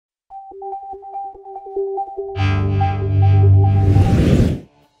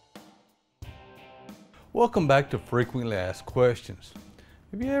Welcome back to Frequently Asked Questions.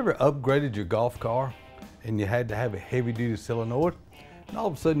 Have you ever upgraded your golf car and you had to have a heavy duty solenoid and all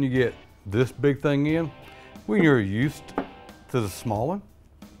of a sudden you get this big thing in when you're used to the small one?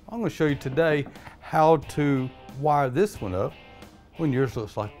 I'm going to show you today how to wire this one up when yours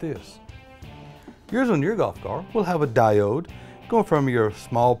looks like this. Yours on your golf car will have a diode going from your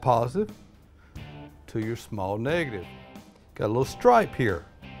small positive to your small negative. Got a little stripe here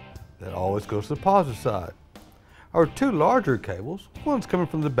that always goes to the positive side. Our two larger cables, one's coming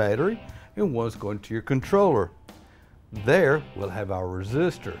from the battery and one's going to your controller. There we'll have our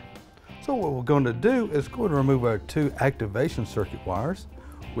resistor. So what we're going to do is go to remove our two activation circuit wires.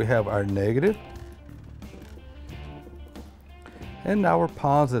 We have our negative and our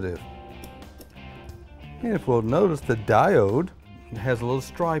positive. And if we'll notice, the diode has a little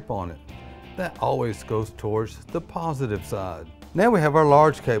stripe on it. That always goes towards the positive side. Now we have our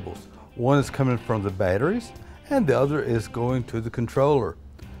large cables. One is coming from the batteries and the other is going to the controller.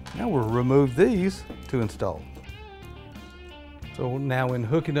 Now we'll remove these to install. So now in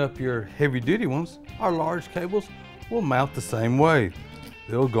hooking up your heavy duty ones, our large cables will mount the same way.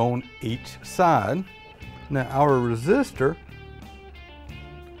 They'll go on each side. Now our resistor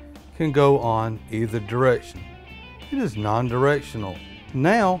can go on either direction. It is non-directional.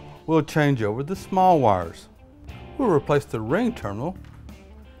 Now we'll change over the small wires. We'll replace the ring terminal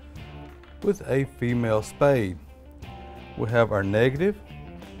with a female spade. We have our negative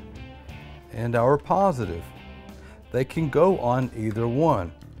and our positive. They can go on either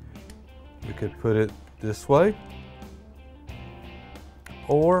one. We could put it this way,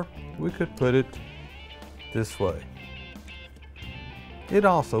 or we could put it this way. It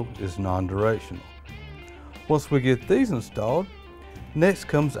also is non-directional. Once we get these installed, next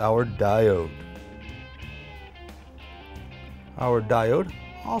comes our diode. Our diode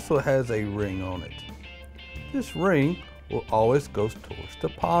also has a ring on it. This ring will always go towards the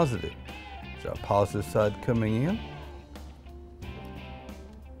positive. It's our positive side coming in.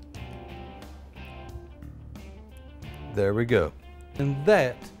 There we go. And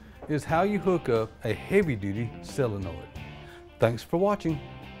that is how you hook up a heavy-duty solenoid. Thanks for watching.